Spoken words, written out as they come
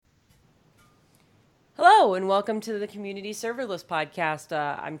Hello, and welcome to the Community Serverless podcast.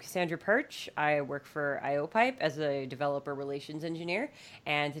 I'm Cassandra Perch. I work for IOPipe as a developer relations engineer.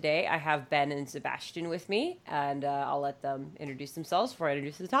 And today I have Ben and Sebastien with me, and I'll let them introduce themselves before I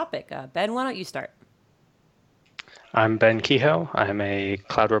introduce the topic. Ben, why don't you start? I'm Ben Kehoe. I'm a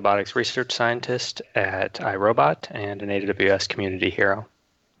cloud robotics research scientist at iRobot and an AWS community hero. All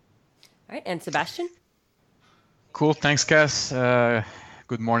right, and Sebastien? Cool, thanks, Cass.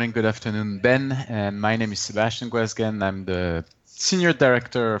 Good morning, good afternoon, Ben. And my name is Sebastien Goasguen. I'm the Senior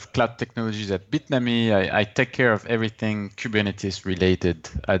Director of Cloud Technologies at Bitnami. I take care of everything Kubernetes related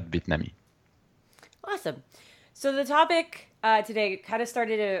at Bitnami. Awesome. So the topic today kind of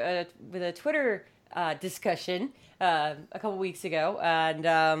started with a Twitter discussion a couple weeks ago.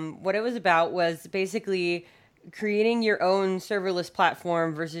 And what it was about was basically creating your own serverless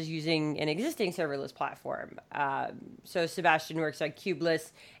platform versus using an existing serverless platform. So Sebastien works on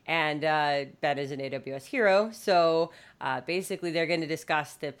Kubeless, and Ben is an AWS hero. So basically, they're going to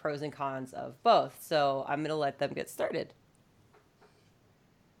discuss the pros and cons of both. So I'm going to let them get started.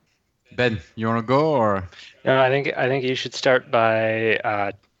 Ben, you want to go or? No, I think you should start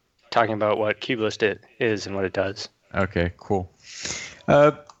by talking about what Kubeless is and what it does. Okay, cool.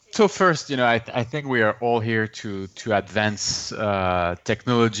 So first, I think we are all here to advance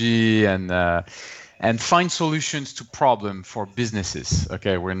technology and find solutions to problem for businesses.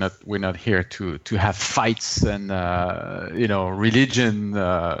 Okay, we're not here to have fights and religion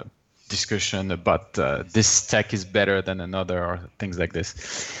discussion about this tech is better than another or things like this.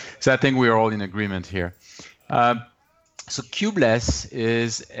 So I think we are all in agreement here. So Kubeless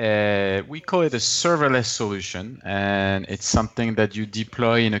is we call it a serverless solution, and it's something that you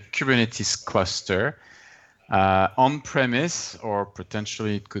deploy in a Kubernetes cluster on-premise, or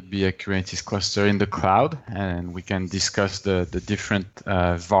potentially it could be a Kubernetes cluster in the cloud, and we can discuss the different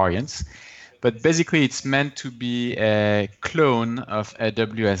variants. But basically, it's meant to be a clone of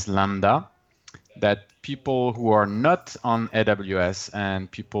AWS Lambda that people who are not on AWS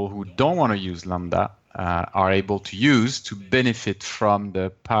and people who don't want to use Lambda are able to use to benefit from the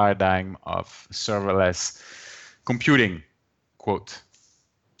paradigm of serverless computing, quote.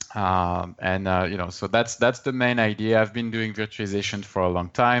 So that's the main idea. I've been doing virtualization for a long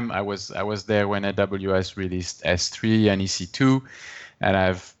time. I was there when AWS released S3 and EC2, and I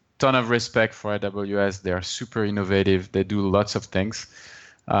have ton of respect for AWS. They are super innovative. They do lots of things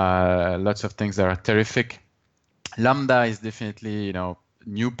that are terrific. Lambda is definitely,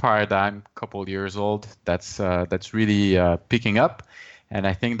 new paradigm, couple years old. That's really picking up, and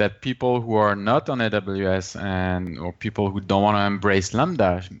I think that people who are not on AWS or people who don't want to embrace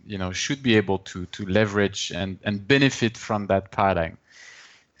Lambda, should be able to leverage and benefit from that paradigm.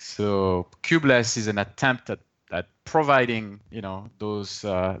 So Kubeless is an attempt at providing those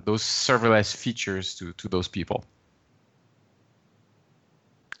serverless features to those people.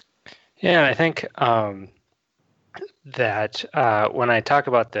 Yeah, I think that when I talk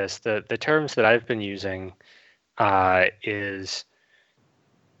about this, the terms that I've been using is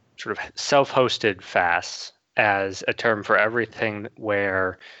sort of self-hosted FaaS as a term for everything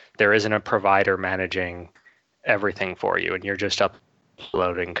where there isn't a provider managing everything for you and you're just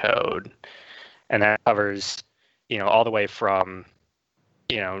uploading code. And that covers, all the way from,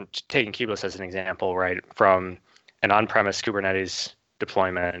 taking Kubeless as an example, right, from an on-premise Kubernetes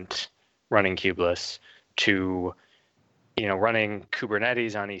deployment running Kubeless to running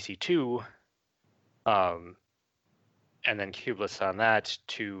Kubernetes on EC2, and then Kubeless on that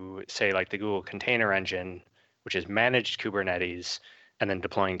to say like the Google Container Engine, which is managed Kubernetes, and then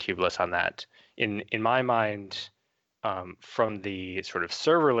deploying Kubeless on that. In my mind, from the sort of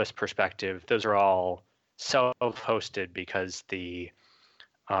serverless perspective, those are all self-hosted because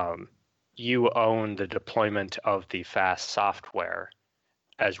you own the deployment of the FaaS software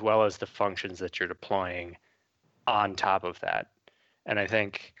as well as the functions that you're deploying on top of that. And I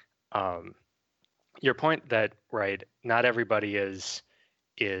think your point that, right, not everybody is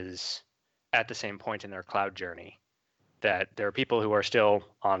at the same point in their cloud journey, that there are people who are still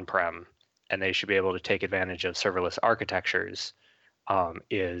on-prem and they should be able to take advantage of serverless architectures,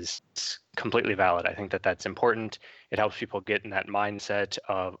 is completely valid. I think that that's important. It helps people get in that mindset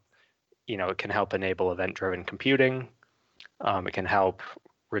of, it can help enable event-driven computing. It can help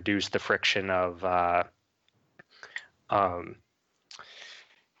reduce the friction of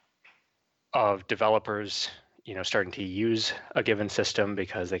developers, starting to use a given system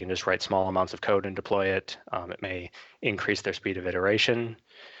because they can just write small amounts of code and deploy it. It may increase their speed of iteration.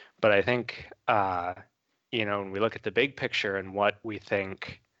 But I think, when we look at the big picture and what we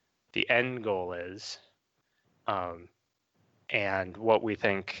think the end goal is, and what we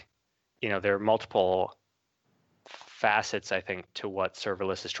think, there are multiple facets, I think, to what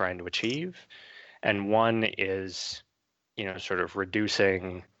serverless is trying to achieve. And one is, sort of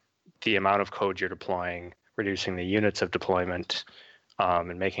reducing the amount of code you're deploying, reducing the units of deployment,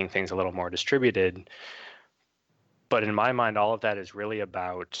 and making things a little more distributed. But in my mind, all of that is really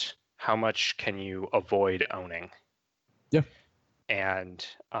about how much can you avoid owning. Yeah. And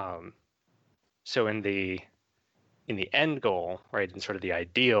so in the end goal, right, in sort of the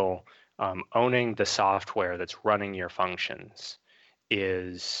ideal, owning the software that's running your functions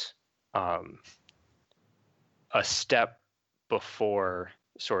is a step before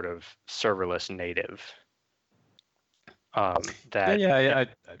sort of serverless native. I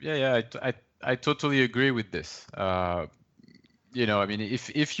totally agree with this. I mean,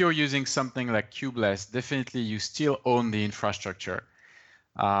 if you're using something like Kubeless, definitely you still own the infrastructure.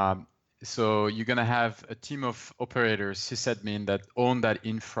 So you're going to have a team of operators, sysadmin, that own that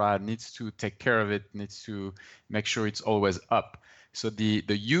infra, needs to take care of it, needs to make sure it's always up. So the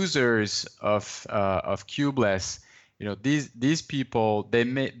users of Kubeless, these people, they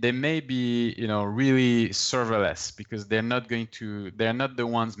may be really serverless, because they're not the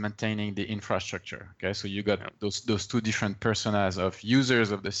ones maintaining the infrastructure. Okay, so you got those two different personas of users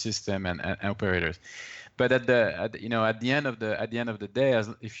of the system and operators. But at the end of the day,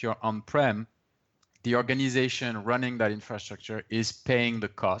 if you're on-prem, the organization running that infrastructure is paying the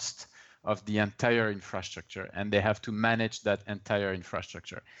cost of the entire infrastructure, and they have to manage that entire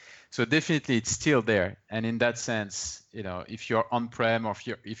infrastructure. So definitely it's still there. And in that sense, if you're on-prem, or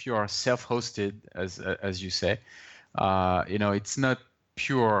if you are self-hosted, as you say, it's not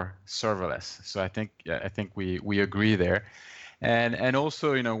pure serverless. So I think we agree there. And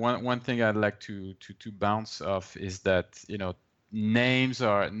also, one thing I'd like to bounce off is that, names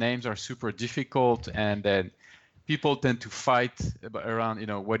are super difficult, and then people tend to fight around,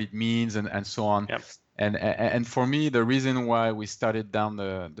 what it means and so on. Yep. And for me, the reason why we started down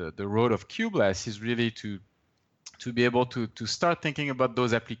the road of Kubeless is really to be able to start thinking about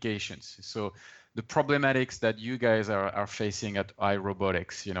those applications. So the problematics that you guys are facing at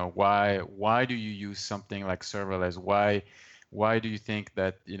iRobotics, why do you use something like serverless? Why do you think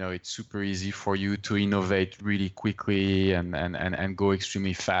that it's super easy for you to innovate really quickly and go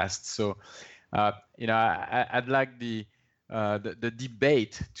extremely fast? So I'd like the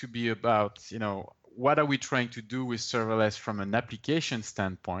debate to be about what are we trying to do with serverless from an application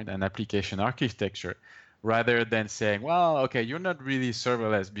standpoint, an application architecture, rather than saying, well, okay, you're not really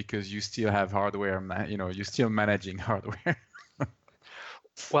serverless because you still have hardware, you're still managing hardware.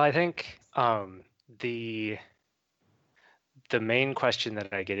 Well, I think the main question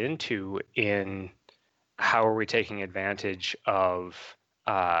that I get into in how are we taking advantage of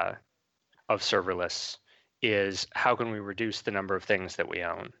serverless is how can we reduce the number of things that we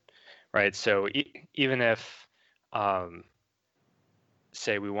own, right? So even if,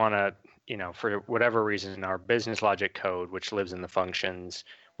 say we want to, for whatever reason, our business logic code, which lives in the functions,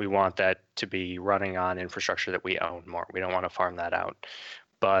 we want that to be running on infrastructure that we own more. We don't want to farm that out,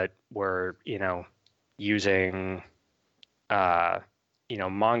 but we're, using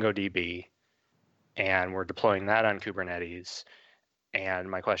MongoDB, and we're deploying that on Kubernetes.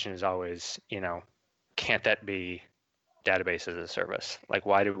 And my question is always, can't that be database as a service? Like,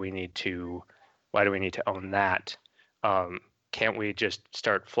 why do we need to own that? Can't we just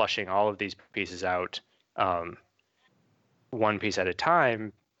start flushing all of these pieces out, one piece at a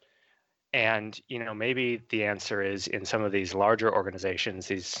time? And maybe the answer is, in some of these larger organizations,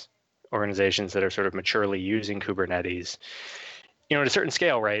 these organizations that are sort of maturely using Kubernetes, at a certain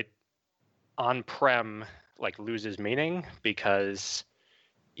scale, right, on-prem loses meaning, because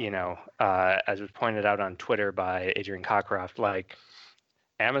as was pointed out on Twitter by Adrian Cockcroft,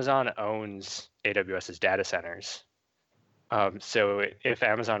 Amazon owns AWS's data centers. So if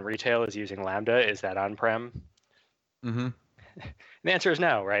Amazon Retail is using Lambda, is that on-prem? Mm-hmm. The answer is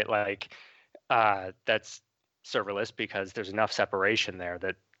no, right? That's serverless, because there's enough separation there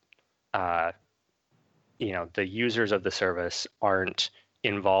that the users of the service aren't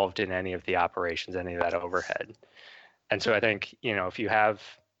involved in any of the operations, any of that overhead. And so I think, if you have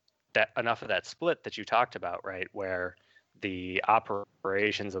enough of that split that you talked about, right, where the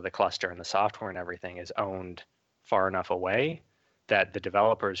operations of the cluster and the software and everything is owned far enough away that the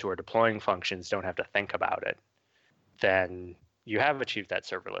developers who are deploying functions don't have to think about it, then you have achieved that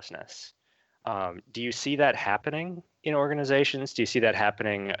serverlessness. Do you see that happening in organizations? Do you see that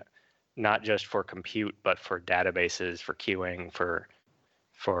happening not just for compute, but for databases, for queuing, for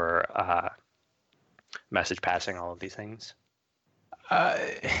message passing, all of these things?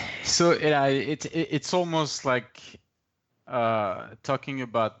 So it's almost like talking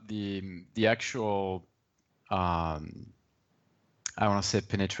about the actual I want to say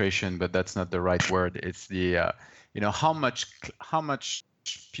penetration, but that's not the right word. It's the how much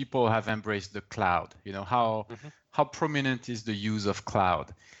people have embraced the cloud. How prominent is the use of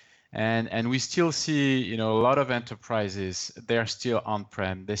cloud, and we still see a lot of enterprises, they're still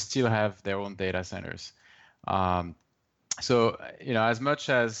on-prem. They still have their own data centers. So as much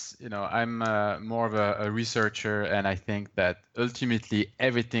as I'm more of a researcher, and I think that ultimately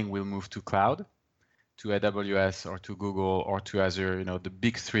everything will move to cloud, to AWS or to Google or to Azure. The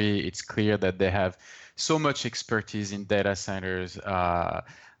big three, it's clear that they have so much expertise in data centers,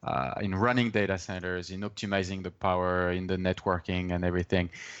 in running data centers, in optimizing the power, in the networking and everything,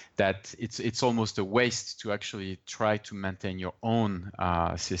 that it's almost a waste to actually try to maintain your own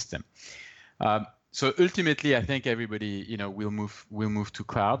system. So ultimately, I think everybody, will move to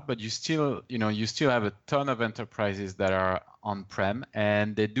cloud, but you still have a ton of enterprises that are on-prem,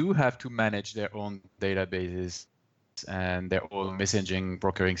 and they do have to manage their own databases and their own messaging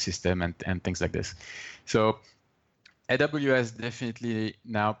brokering system and things like this. So AWS definitely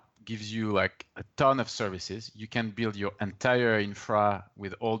now gives you like a ton of services. You can build your entire infra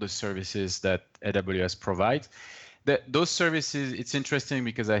with all the services that AWS provides. Those services, it's interesting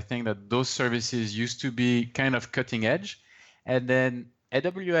because I think that those services used to be kind of cutting edge, and then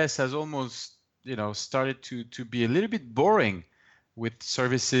AWS has almost started to be a little bit boring with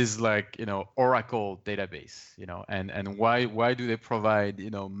services like Oracle database, and why do they provide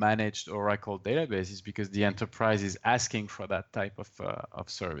managed Oracle databases? Because the enterprise is asking for that type of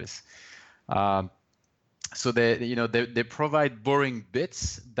service. So they provide boring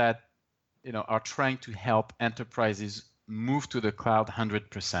bits that are trying to help enterprises move to the cloud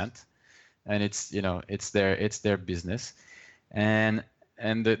 100%, and it's their business. And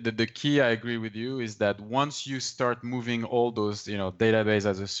the key, I agree with you, is that once you start moving all those database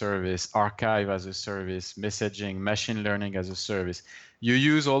as a service, archive as a service, messaging, machine learning as a service, you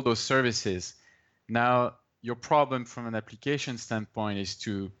use all those services. Now your problem from an application standpoint is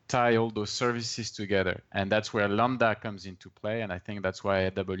to tie all those services together. And that's where Lambda comes into play. And I think that's why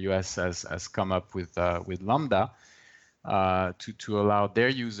AWS has come up with Lambda to allow their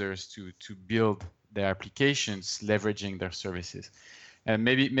users to build their applications leveraging their services. And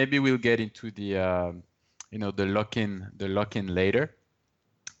maybe we'll get into the lock-in later,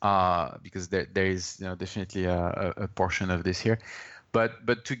 because there is definitely a portion of this here.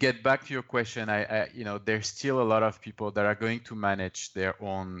 But to get back to your question, I there's still a lot of people that are going to manage their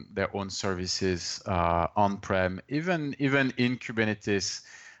own services on-prem, even in Kubernetes.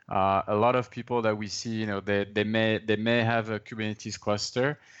 A lot of people that we see, they may have a Kubernetes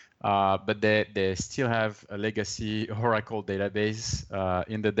cluster, but they still have a legacy Oracle database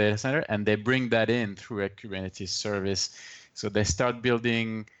in the data center, and they bring that in through a Kubernetes service. So they start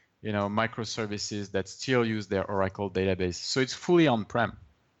building microservices that still use their Oracle database. So it's fully on-prem.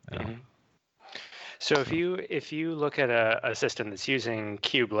 Mm-hmm. So if you look at a system that's using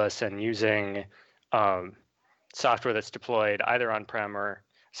Kubeless and using software that's deployed either on-prem or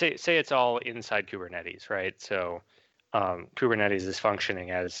say it's all inside Kubernetes, right? So Kubernetes is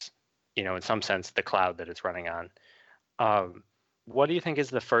functioning as, in some sense, the cloud that it's running on. What do you think is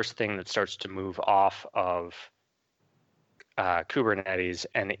the first thing that starts to move off of Kubernetes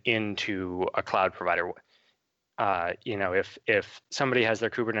and into a cloud provider? If somebody has their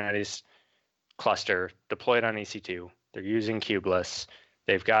Kubernetes cluster deployed on EC2, they're using Kubeless,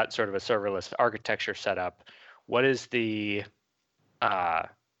 they've got sort of a serverless architecture set up. What is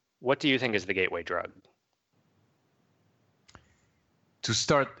what do you think is the gateway drug? To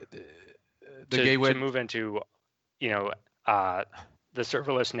start the gateway to move into, the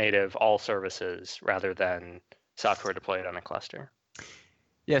serverless native all services rather than software deployed on a cluster.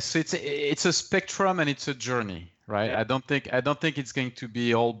 Yes, so it's a spectrum and it's a journey, right? Yeah. I don't think it's going to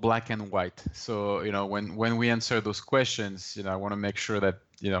be all black and white. So when we answer those questions, I want to make sure that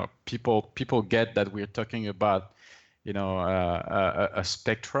people get that we're talking about a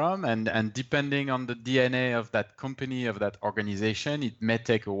spectrum, and depending on the DNA of that company, of that organization, it may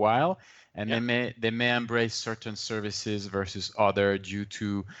take a while, and they may embrace certain services versus other due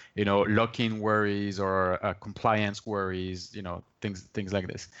to lock-in worries or compliance worries, things like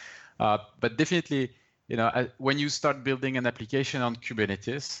this. But definitely, when you start building an application on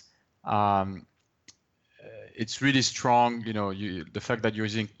Kubernetes, it's really strong. The fact that you're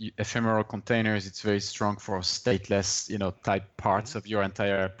using ephemeral containers, it's very strong for stateless, type parts of your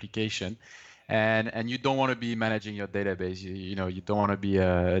entire application, and you don't want to be managing your database. You don't want to be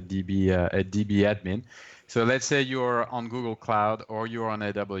a DB admin. So let's say you're on Google Cloud or you're on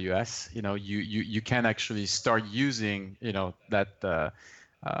AWS. You can actually start using that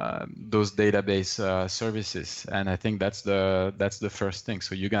those database services. And I think that's the first thing.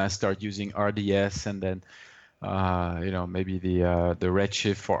 So you're gonna start using RDS, and then maybe the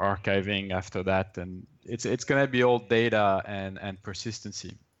Redshift for archiving after that, and it's gonna be all data and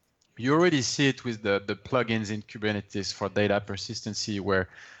persistency. You already see it with the plugins in Kubernetes for data persistency, where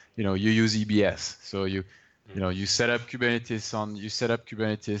you use EBS. So you set up Kubernetes on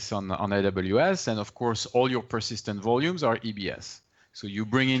AWS, and of course all your persistent volumes are EBS. So you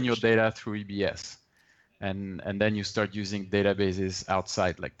bring in your data through EBS, and then you start using databases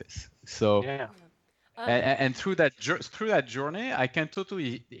outside like this. So Yeah. and through that journey, I can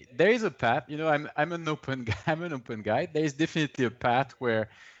totally. There is a path. I'm an open guy. I'm an open guy. There is definitely a path where,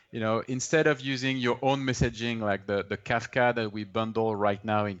 instead of using your own messaging like the Kafka that we bundle right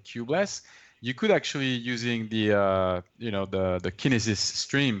now in Kubeless, you could actually using the Kinesis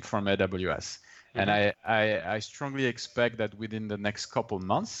stream from AWS. And I strongly expect that within the next couple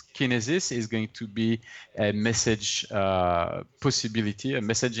months, Kinesis is going to be a message possibility, a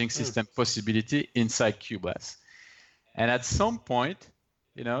messaging system possibility inside Kubeless. And at some point,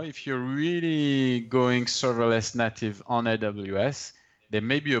 if you're really going serverless native on AWS, there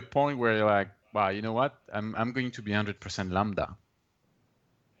may be a point where you're like, wow, you know what? I'm going to be 100% Lambda.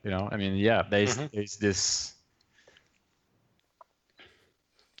 There's this.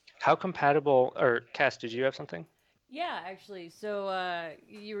 How compatible, or Cass, did you have something? Yeah, actually. So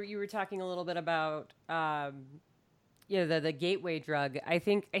you were talking a little bit about the gateway drug. I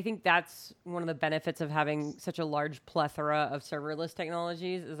think that's one of the benefits of having such a large plethora of serverless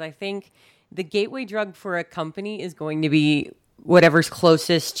technologies. Is I think the gateway drug for a company is going to be whatever's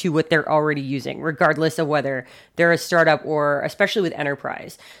closest to what they're already using, regardless of whether they're a startup or especially with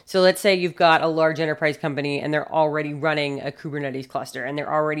enterprise. So let's say you've got a large enterprise company and they're already running a Kubernetes cluster and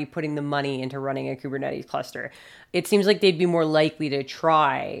they're already putting the money into running a Kubernetes cluster. It seems like they'd be more likely to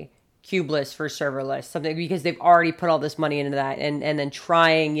try Kubeless for serverless, something because they've already put all this money into that, and then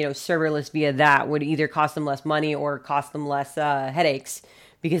trying serverless via that would either cost them less money or cost them less headaches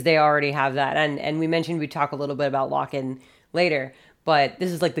because they already have that. And we mentioned we'd talk a little bit about lock-in later, but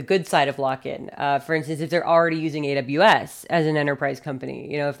this is like the good side of lock-in. For instance, if they're already using AWS as an enterprise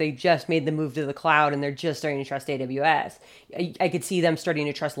company, if they just made the move to the cloud and they're just starting to trust AWS, I could see them starting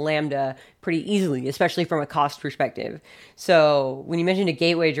to trust Lambda pretty easily, especially from a cost perspective. So when you mentioned a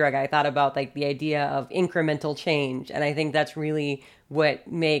gateway drug, I thought about like the idea of incremental change, and I think that's really what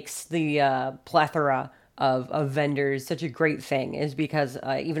makes the plethora of vendors such a great thing, is because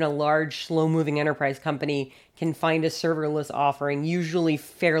even a large, slow-moving enterprise company can find a serverless offering usually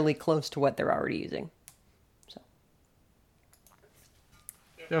fairly close to what they're already using. So.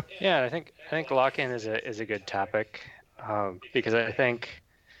 Yeah, I think lock-in is a good topic because I think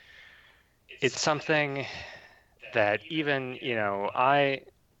it's something that even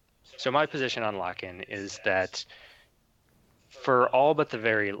so my position on lock-in is that for all but the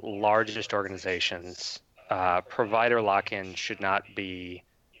very largest organizations, provider lock-in should not be,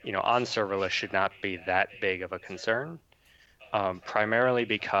 on serverless should not be that big of a concern, primarily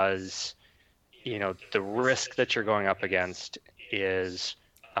because, the risk that you're going up against is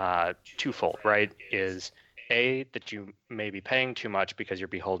twofold, right? Is A, that you may be paying too much because you're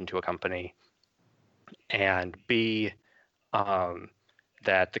beholden to a company, and B,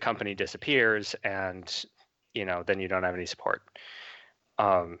 that the company disappears and, then you don't have any support.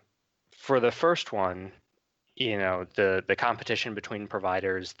 For the first one, the competition between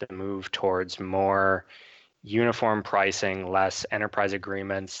providers, the move towards more uniform pricing, less enterprise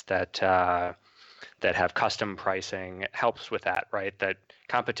agreements that have custom pricing helps with that, right? That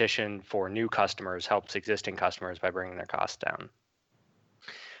competition for new customers helps existing customers by bringing their costs down.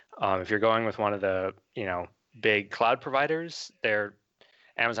 If you're going with one of the big cloud providers,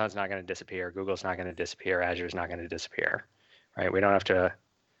 Amazon's not going to disappear, Google's not going to disappear, Azure's not going to disappear, right? We don't have to.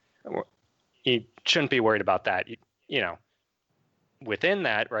 You shouldn't be worried about that. Within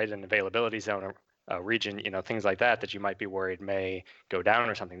that, right, an availability zone, a region, things like that you might be worried may go down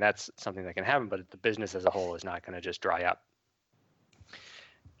or something. That's something that can happen, but the business as a whole is not going to just dry up.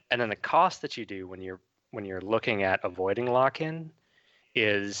 And then the cost that you do when you're looking at avoiding lock-in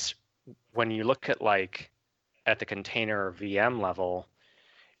is when you look at the container or VM level,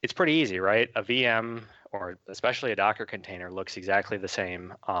 it's pretty easy, right? A VM or especially a Docker container looks exactly the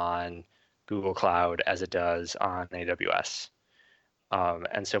same on Google Cloud as it does on AWS.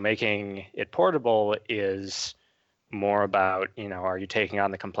 And so making it portable is more about, are you taking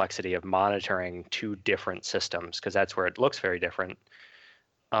on the complexity of monitoring two different systems? Because that's where it looks very different.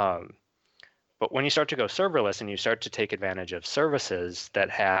 But when you start to go serverless and you start to take advantage of services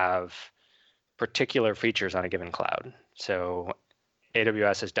that have particular features on a given cloud. So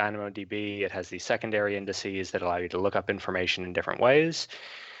AWS has DynamoDB. It has these secondary indices that allow you to look up information in different ways.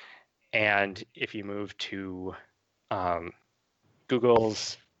 And if you move to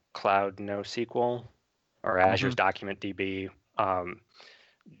Google's Cloud NoSQL or Azure's Document DB,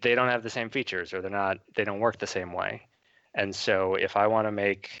 they don't have the same features, or they don't work the same way. And so if I want to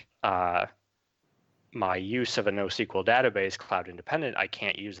make my use of a NoSQL database cloud independent, I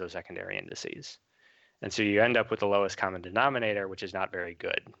can't use those secondary indices. And so you end up with the lowest common denominator, which is not very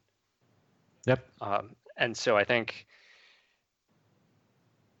good. Yep. And so I think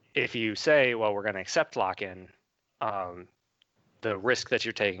if you say, well, we're going to accept lock-in, the risk that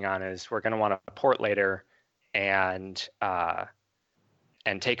you're taking on is we're going to want to port later and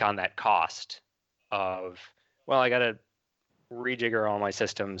take on that cost of, well, I got to rejigger all my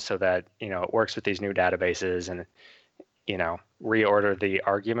systems so that it works with these new databases, and reorder the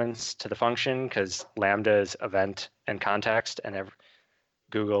arguments to the function, because Lambda is event and context, and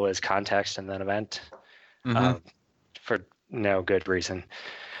Google is context and then event, for no good reason.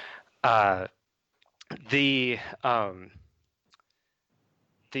 The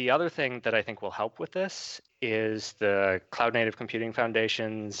other thing that I think will help with this is the Cloud Native Computing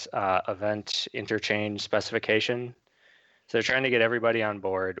Foundation's event interchange specification. So they're trying to get everybody on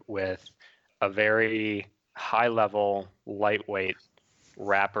board with a very high-level, lightweight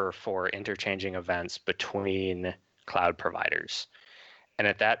wrapper for interchanging events between cloud providers. And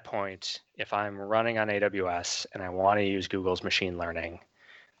at that point, if I'm running on AWS and I want to use Google's machine learning,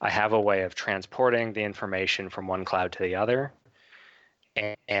 I have a way of transporting the information from one cloud to the other.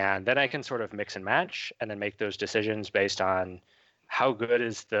 And then I can sort of mix and match and then make those decisions based on how good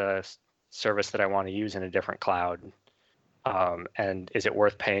is the service that I want to use in a different cloud, and is it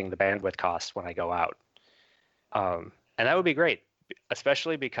worth paying the bandwidth costs when I go out? And that would be great,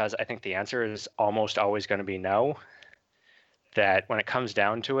 especially because I think the answer is almost always going to be no. That when it comes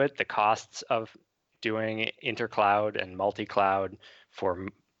down to it, the costs of doing intercloud and multi-cloud for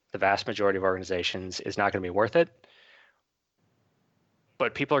the vast majority of organizations is not going to be worth it.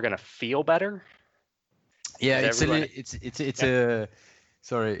 But people are going to feel better. Yeah, it's a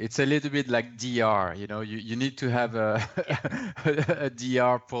little bit like DR. You need to have a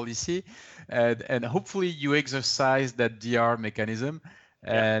DR policy, and hopefully you exercise that DR mechanism.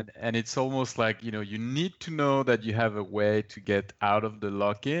 And it's almost like you need to know that you have a way to get out of the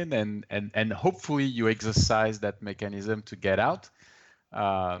lock-in, and hopefully you exercise that mechanism to get out.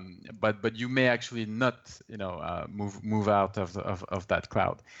 But you may actually not move out of that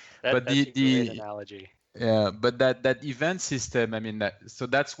cloud. That's a great analogy. Yeah, but that event system, so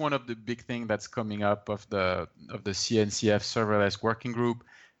that's one of the big things that's coming up of the CNCF serverless working group.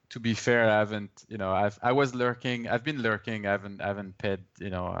 To be fair, I haven't, I've been lurking. I haven't paid,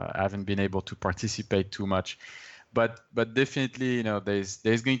 I haven't been able to participate too much, but definitely,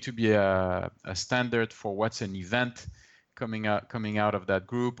 there's going to be a standard for what's an event coming out of that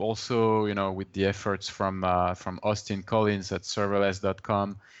group. Also, with the efforts from Austin Collins at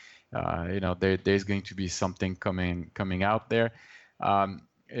serverless.com, there's going to be something coming out there.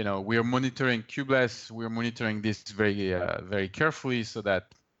 We are monitoring Kubeless. We're monitoring this very carefully so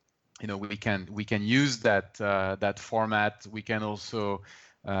that we can use that format. We can also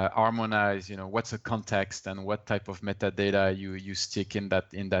harmonize what's a context and what type of metadata you stick in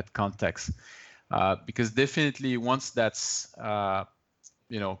that context, because definitely once that's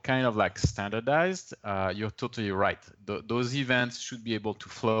kind of like standardized, you're totally right. Those events should be able to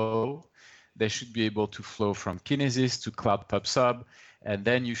flow. They should be able to flow from Kinesis to Cloud Pub Sub, and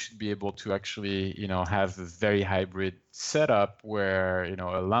then you should be able to actually, have a very hybrid setup where,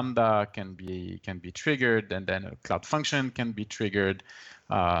 a Lambda can be triggered, and then a Cloud Function can be triggered.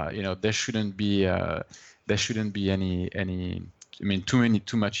 There shouldn't be any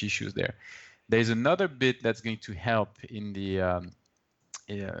too much issues there. There's another bit that's going to help in the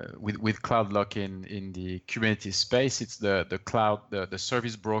with cloud lock-in in the Kubernetes space. It's the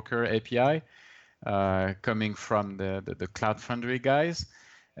service broker API coming from the Cloud Foundry guys,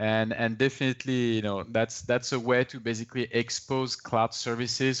 and definitely that's a way to basically expose cloud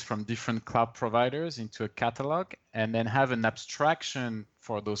services from different cloud providers into a catalog, and then have an abstraction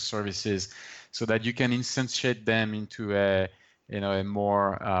for those services so that you can instantiate them into a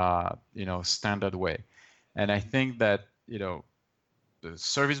more standard way. And I think that the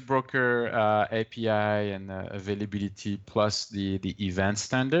service broker API and availability plus the event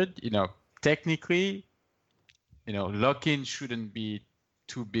standard, technically, lock-in shouldn't be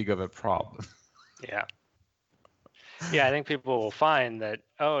too big of a problem. Yeah. Yeah, I think people will find that,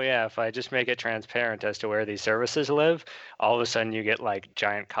 if I just make it transparent as to where these services live, all of a sudden you get like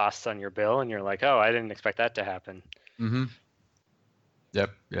giant costs on your bill, and you're like, I didn't expect that to happen. Mm-hmm.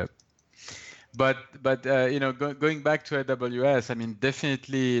 Yep. But going back to AWS, I mean,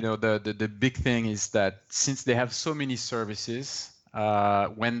 definitely, the big thing is that since they have so many services,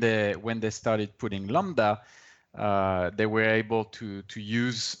 when they started putting Lambda, they were able to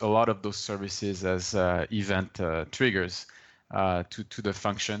use a lot of those services as event triggers to the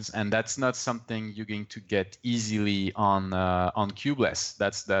functions, and that's not something you're going to get easily on Kubeless.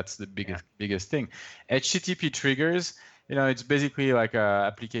 That's the biggest thing. HTTP triggers, it's basically like a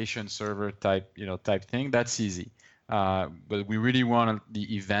application server type thing. That's easy. But we really want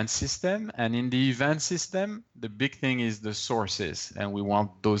the event system, and in the event system, the big thing is the sources, and we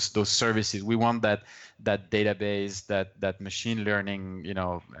want those services. We want that database, that machine learning,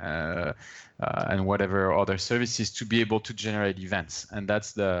 and whatever other services to be able to generate events, and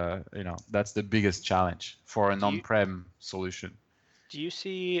that's the biggest challenge for an on-prem solution. Do you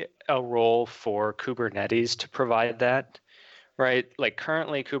see a role for Kubernetes to provide that? Right, like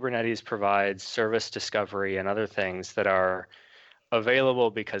currently Kubernetes provides service discovery and other things that are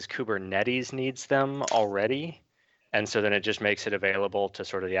available because Kubernetes needs them already. And so then it just makes it available to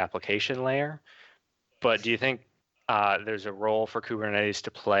sort of the application layer. But do you think there's a role for Kubernetes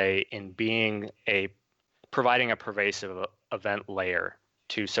to play in providing a pervasive event layer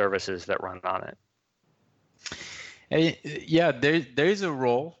to services that run on it? Yeah, there is a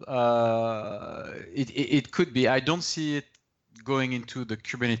role. It could be. I don't see it going into the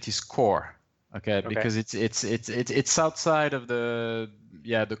Kubernetes core, okay? Because it's outside of the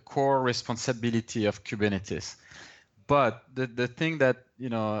core responsibility of Kubernetes. But the thing that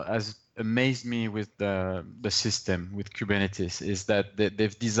has amazed me with the system with Kubernetes is that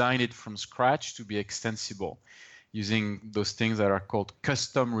they've designed it from scratch to be extensible, using those things that are called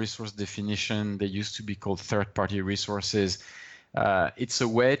custom resource definition. They used to be called third-party resources. It's a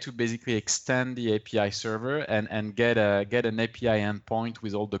way to basically extend the API server and get an API endpoint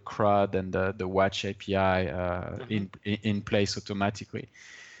with all the CRUD and the Watch API in place automatically.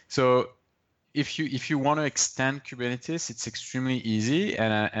 So if you want to extend Kubernetes, it's extremely easy,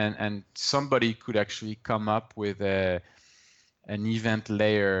 and somebody could actually come up with an event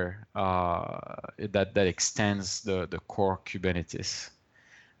layer that extends the core Kubernetes.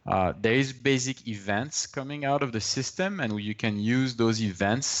 There is basic events coming out of the system, and you can use those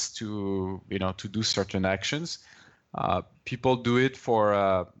events to do certain actions. People do it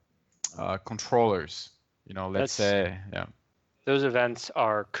for controllers. Let's say, yeah. Those events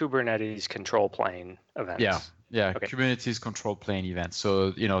are Kubernetes control plane events. Yeah. Okay. Kubernetes control plane events.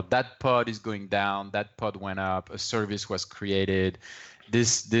 So that pod is going down, that pod went up, a service was created,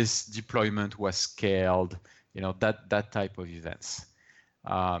 this deployment was scaled. That type of events.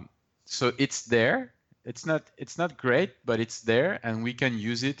 So it's there. It's not great, but it's there, and we can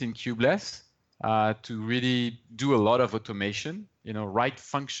use it in Kubeless to really do a lot of automation. Write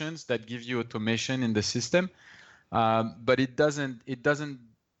functions that give you automation in the system, but it doesn't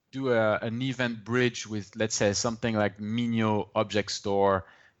do an event bridge with, let's say, something like Minio object store,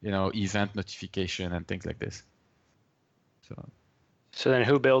 event notification and things like this. So then,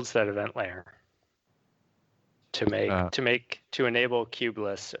 who builds that event layer? To enable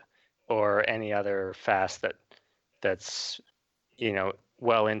Kubeless or any other fast that's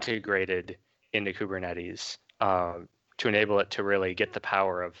well integrated into Kubernetes, to enable it to really get the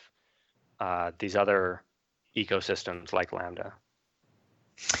power of these other ecosystems like Lambda.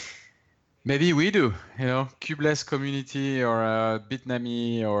 Maybe we do, Kubeless community or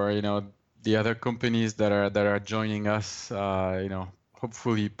Bitnami or the other companies that are joining us,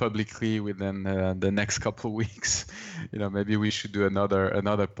 hopefully publicly within the next couple of weeks. Maybe we should do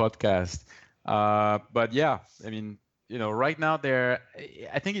another podcast. But yeah, I mean, right now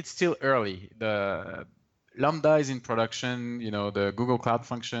I think it's still early. The Lambda is in production. The Google Cloud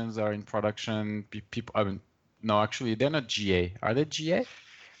Functions are in production. No, actually, they're not GA. Are they GA?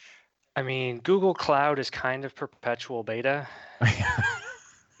 I mean, Google Cloud is kind of perpetual beta. They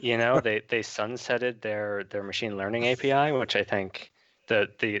sunsetted their machine learning API, which I think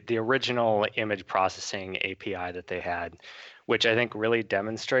the original image processing API that they had, which I think really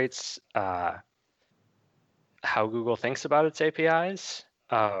demonstrates how Google thinks about its APIs.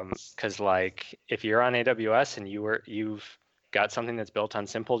 Because like if you're on AWS and you've got something that's built on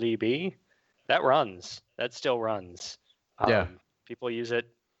SimpleDB, that still runs. People use it.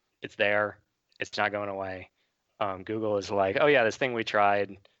 It's there. It's not going away. Google is like, oh yeah, this thing we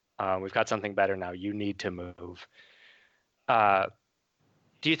tried. We've got something better now. You need to move.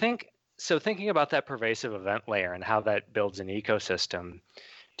 Do you think, so thinking about that pervasive event layer and how that builds an ecosystem,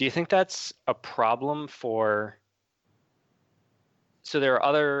 do you think that's a problem for, so there are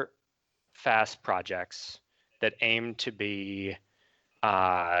other fast projects that aim to be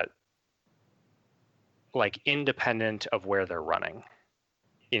like independent of where they're running.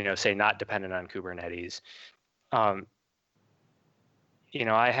 Say not dependent on Kubernetes. I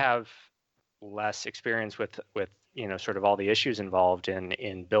have less experience with sort of all the issues involved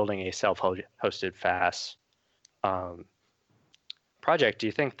in building a self-hosted FaaS project. Do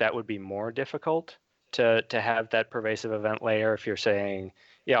you think that would be more difficult to have that pervasive event layer if you're saying,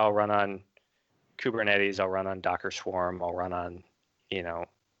 yeah, I'll run on Kubernetes, I'll run on Docker Swarm, I'll run on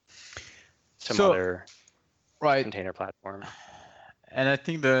some other container platform? And I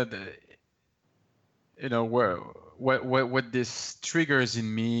think what this triggers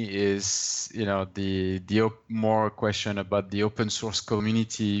in me is the more question about the open source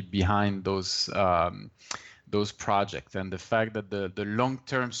community behind those projects, and the fact that the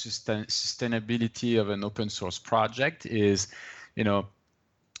long-term sustainability of an open source project is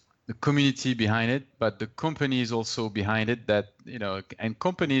the community behind it, but the companies also behind it, and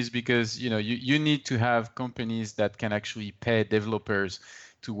companies, because you need to have companies that can actually pay developers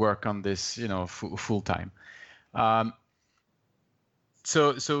to work on this full time.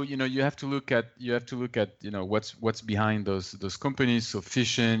 So you have to look at what's behind those companies. So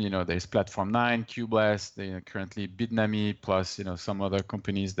Fission, there's Platform 9, Kubeless, currently Bitnami, plus some other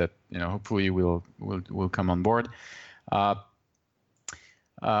companies that hopefully will come on board.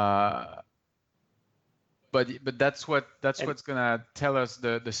 But that's what's gonna tell us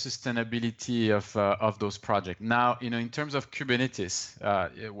the sustainability of those projects. Now, in terms of Kubernetes,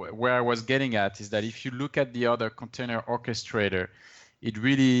 where I was getting at is that if you look at the other container orchestrator, it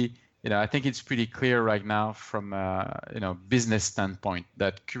really, I think it's pretty clear right now from business standpoint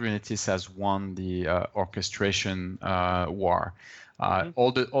that Kubernetes has won the orchestration war.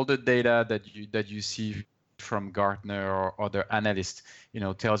 All the data that you see from Gartner or other analysts,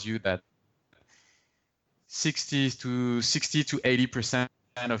 tells you that 60 to 80%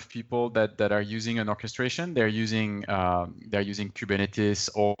 of people that are using an orchestration, they're using Kubernetes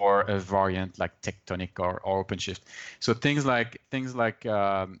or a variant like Tectonic or OpenShift. So things like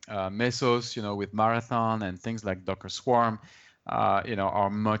Mesos, with Marathon, and things like Docker Swarm, are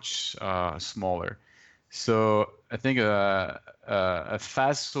much smaller. So I think a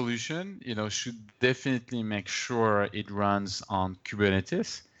FaaS solution, should definitely make sure it runs on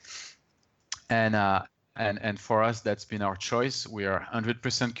Kubernetes. And for us, that's been our choice. We are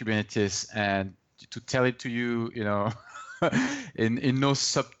 100% Kubernetes, and to tell it to you, in no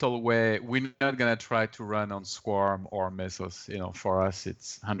subtle way, we're not gonna try to run on Swarm or Mesos. For us,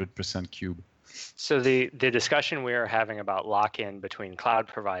 it's 100% Kube. So the discussion we are having about lock-in between cloud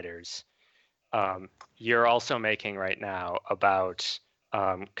providers, you're also making right now about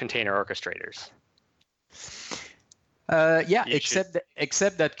container orchestrators. Yeah,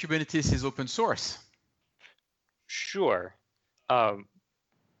 except that Kubernetes is open source. Sure.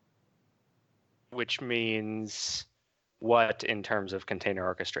 Which means what in terms of container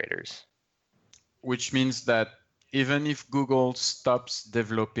orchestrators? Which means that even if Google stops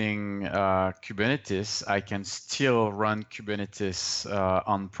developing Kubernetes, I can still run Kubernetes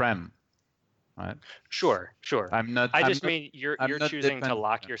on-prem. Right? Sure. I mean you're choosing to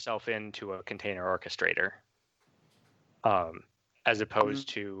lock yourself yourself into a container orchestrator, as opposed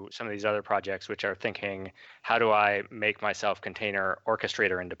to some of these other projects which are thinking, how do I make myself container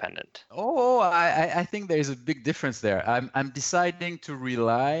orchestrator independent? I think there's a big difference there. I'm deciding to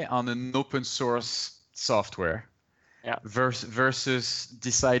rely on an open source software, versus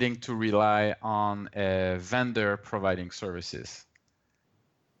deciding to rely on a vendor providing services.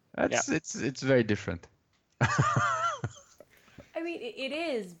 It's very different. I mean, it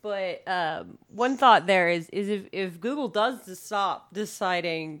is, but one thought there is if Google does stop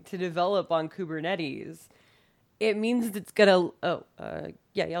deciding to develop on Kubernetes, it means it's gonna.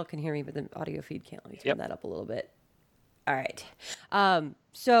 Yeah, y'all can hear me, but the audio feed can't. Let me turn that up a little bit. All right.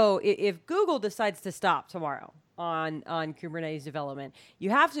 So if Google decides to stop tomorrow on Kubernetes development, you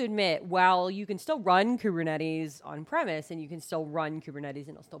have to admit, while you can still run Kubernetes on premise and you can still run Kubernetes and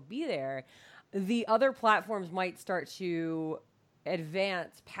it'll still be there, the other platforms might start to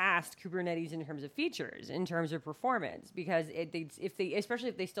advance past Kubernetes in terms of features, in terms of performance, because especially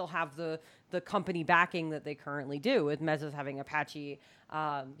if they still have the company backing that they currently do, with Mesos having Apache,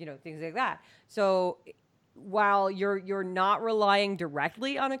 things like that. So while you're not relying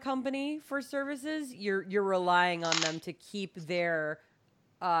directly on a company for services, you're relying on them to keep their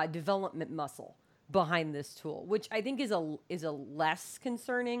development muscle behind this tool, which I think is a less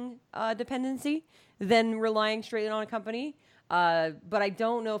concerning dependency than relying straight on a company. but I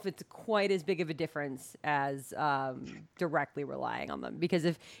don't know if it's quite as big of a difference as directly relying on them. Because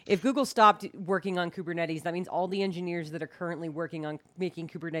if Google stopped working on Kubernetes, that means all the engineers that are currently working on making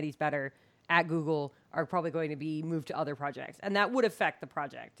Kubernetes better at Google are probably going to be moved to other projects, and that would affect the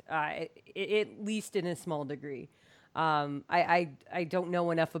project, at least in a small degree. I don't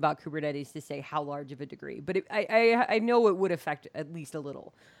know enough about Kubernetes to say how large of a degree, but I know it would affect at least a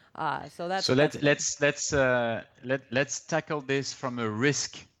little. So let's tackle this from a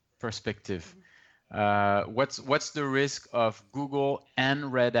risk perspective. What's the risk of Google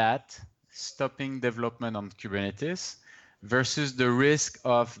and Red Hat stopping development on Kubernetes versus the risk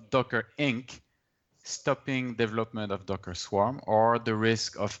of Docker Inc. stopping development of Docker Swarm, or the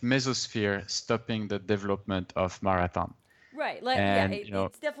risk of Mesosphere stopping the development of Marathon? Right.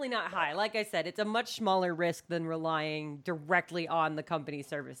 It's definitely not high. Like I said, it's a much smaller risk than relying directly on the company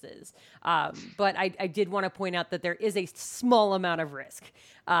services. But I did want to point out that there is a small amount of risk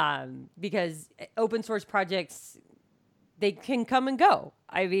because open source projects, they can come and go.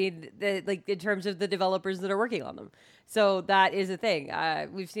 I mean, in terms of the developers that are working on them. So that is a thing.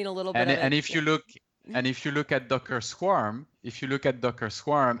 We've seen a little bit of it. And if you look at Docker Swarm,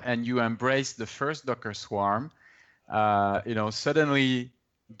 and you embrace the first Docker Swarm, suddenly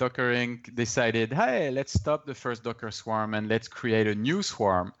Docker Inc. decided, hey, let's stop the first Docker Swarm and let's create a new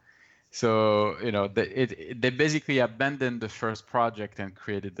swarm. So, they basically abandoned the first project and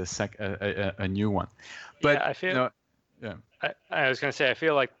created a new one. But yeah, I feel, I was going to say, I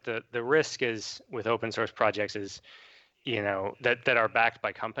feel like the risk is with open source projects is, that are backed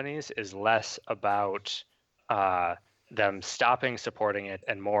by companies is less about them stopping supporting it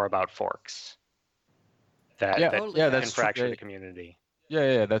and more about forks. That's fracture the community.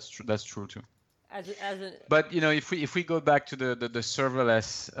 Yeah, that's true. That's true too. But if we go back to the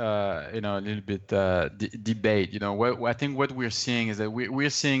serverless, a little bit debate, I think what we're seeing is that we're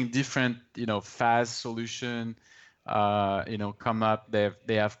seeing different, fast solution, come up.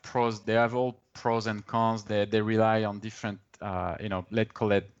 They have pros. They have all pros and cons. They rely on different,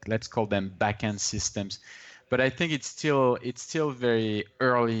 let's call them backend systems. But I think it's still very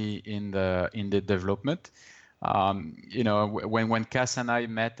early in the development. When Cass and I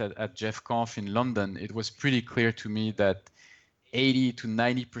met at JeffConf in London, it was pretty clear to me that 80 to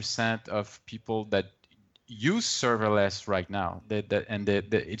 90% of people that use serverless right now,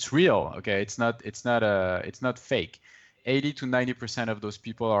 it's real. Okay, it's not fake. 80 to 90% of those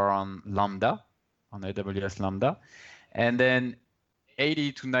people are on Lambda, on AWS Lambda, and then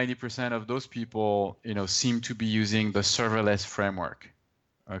 80 to 90% of those people, seem to be using the serverless framework.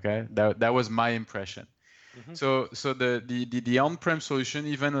 Okay, that was my impression. Mm-hmm. So the on-prem solution,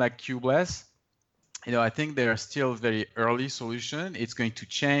 even like Kubeless, I think they are still very early solution. It's going to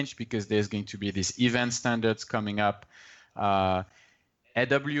change because there's going to be these event standards coming up.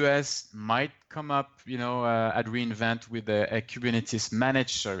 AWS might come up, at reInvent with a Kubernetes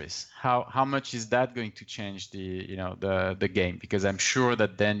managed service. How much is that going to change the game? Because I'm sure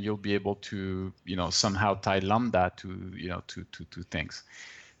that then you'll be able to, somehow tie Lambda to things.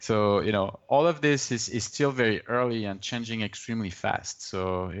 So, all of this is still very early and changing extremely fast.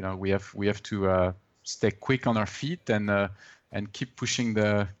 So, we have to stay quick on our feet and keep pushing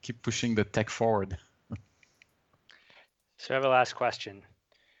the tech forward. So I have a last question.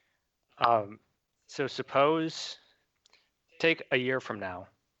 So suppose, take a year from now,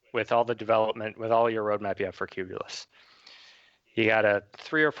 with all the development, with all your roadmap you have for Kubeless, you got a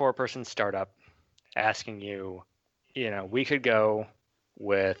 3 or 4 person startup asking you, we could go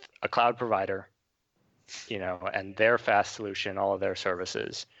with a cloud provider, and their fast solution, all of their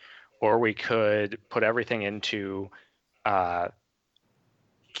services, or we could put everything into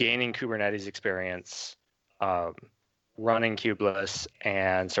gaining Kubernetes experience, running Kubeless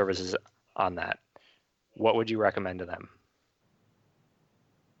and services on that. What would you recommend to them?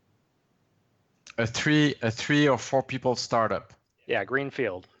 A 3 or 4 people startup. Yeah,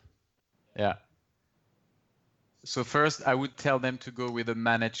 greenfield. Yeah. So first, I would tell them to go with a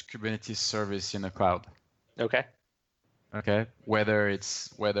managed Kubernetes service in the cloud. Okay. Whether it's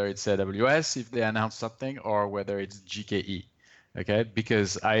AWS if they announce something, or whether it's GKE. Okay,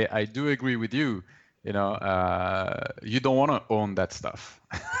 because I do agree with you. You don't want to own that stuff,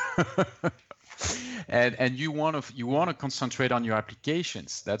 and you want to concentrate on your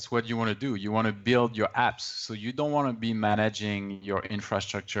applications. That's what you want to do. You want to build your apps, so you don't want to be managing your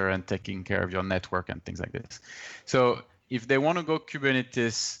infrastructure and taking care of your network and things like this. So if they want to go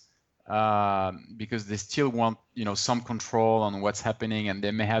Kubernetes, because they still want some control on what's happening, and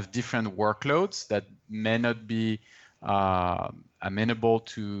they may have different workloads that may not be amenable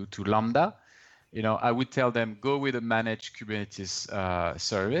to Lambda, I would tell them go with a managed Kubernetes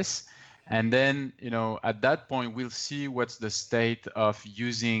service. And then, at that point, we'll see what's the state of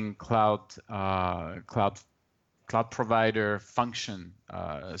using cloud provider function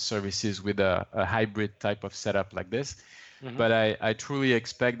services with a hybrid type of setup like this. Mm-hmm. But I truly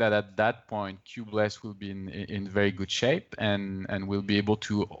expect that at that point, Kubeless will be in very good shape, and we'll be able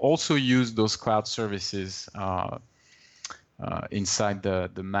to also use those cloud services inside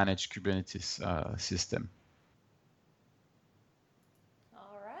the managed Kubernetes system.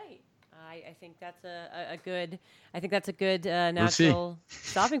 I think that's a good natural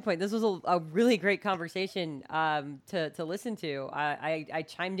stopping point. This was a really great conversation to listen to. I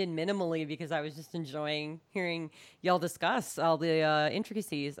chimed in minimally because I was just enjoying hearing y'all discuss all the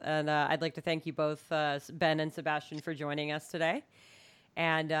intricacies. And I'd like to thank you both, Ben and Sebastien, for joining us today.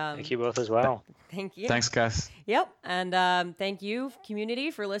 And thank you both as well. Thank you. Thanks, Cass. Yep. And thank you,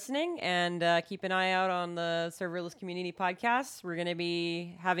 community, for listening. And keep an eye out on the Serverless Community Podcasts. We're going to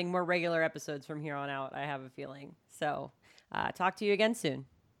be having more regular episodes from here on out, I have a feeling. So talk to you again soon.